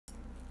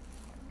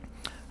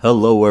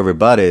Hello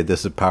everybody,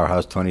 this is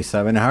Powerhouse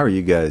 27. How are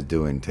you guys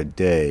doing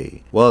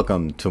today?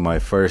 Welcome to my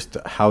first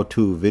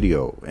how-to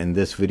video. In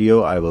this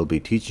video I will be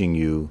teaching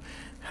you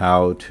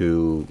how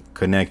to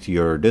connect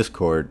your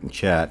Discord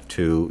chat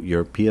to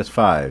your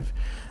PS5.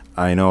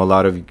 I know a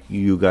lot of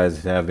you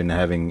guys have been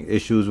having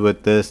issues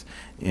with this,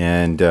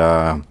 and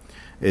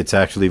it's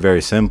actually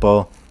very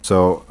simple.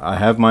 So I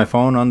have my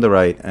phone on the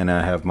right and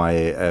I have my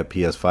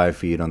PS5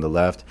 feed on the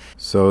left.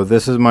 So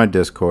this is my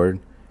Discord.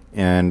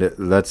 And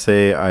let's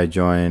say I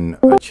join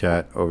a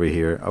chat over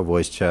here, a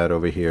voice chat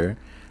over here.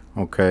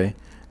 Okay,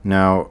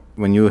 now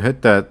when you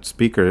hit that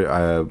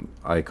speaker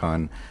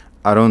icon,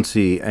 I don't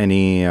see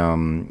any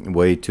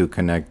way to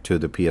connect to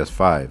the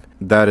PS5.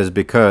 That is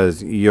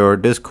because your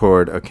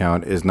Discord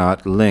account is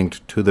not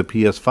linked to the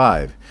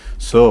PS5.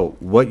 So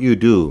what you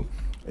do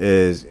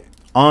is,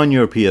 on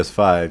your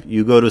PS5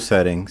 you go to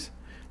settings,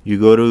 you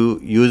go to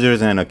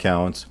users and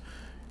accounts,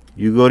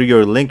 you go to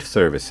your linked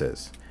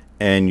services,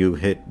 and you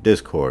hit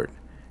Discord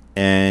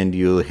and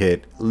you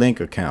hit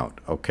link account.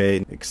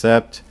 Okay,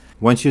 except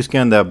once you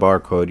scan that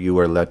barcode, you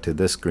are led to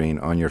this screen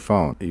on your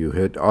phone. You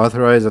hit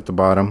authorize at the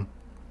bottom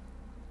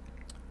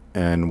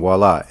and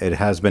voila, it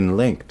has been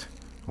linked.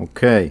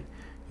 Okay,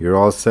 you're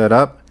all set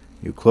up.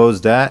 You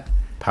close that.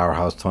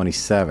 Powerhouse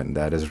 27,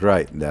 that is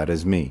right, that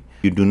is me.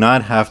 You do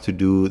not have to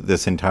do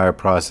this entire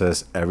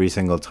process every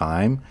single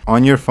time.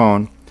 On your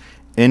phone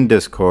in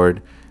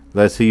Discord,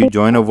 let's say you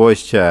join a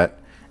voice chat,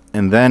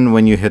 and then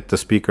when you hit the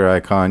speaker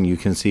icon, you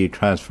can see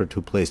transfer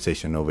to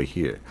PlayStation over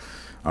here.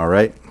 All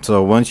right,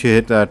 so once you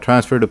hit that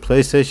transfer to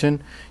PlayStation,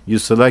 you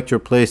select your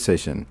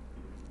PlayStation.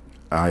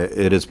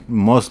 It is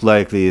most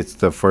likely it's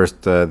the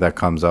first that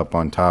comes up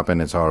on top,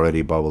 and it's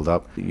already bubbled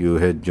up. You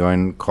hit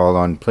join call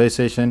on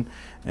PlayStation,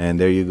 and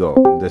there you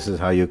go. This is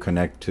how you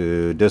connect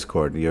to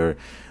Discord.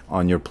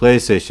 On your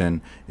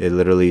PlayStation, it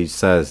literally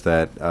says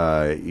that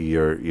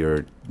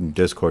your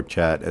Discord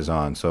chat is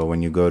on. So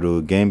when you go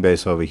to game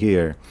base over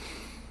here,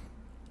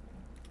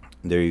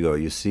 there you go,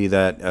 you see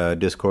that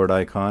Discord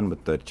icon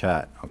with the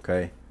chat.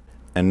 Okay,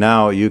 and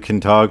now you can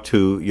talk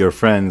to your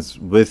friends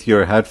with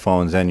your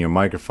headphones and your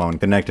microphone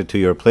connected to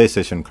your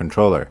PlayStation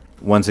controller.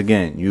 Once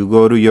again, you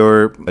go to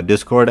your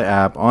Discord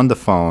app on the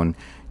phone,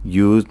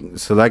 you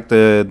select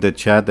the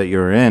chat that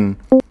you're in,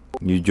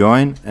 you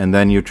join, and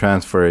then you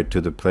transfer it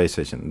to the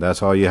PlayStation.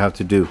 That's all you have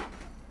to do.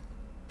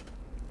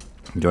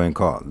 Join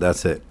call,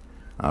 that's it.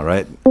 All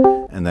right,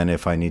 and then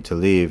if I need to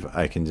leave,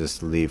 I can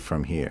just leave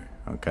from here.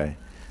 Okay,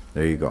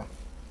 there you go.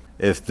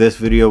 If this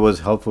video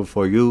was helpful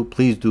for you,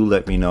 please do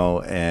let me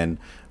know, and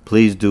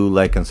please do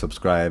like and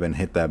subscribe and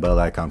hit that bell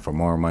icon for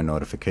more of my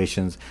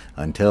notifications.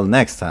 Until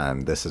next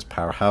time, this is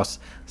Powerhouse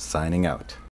signing out.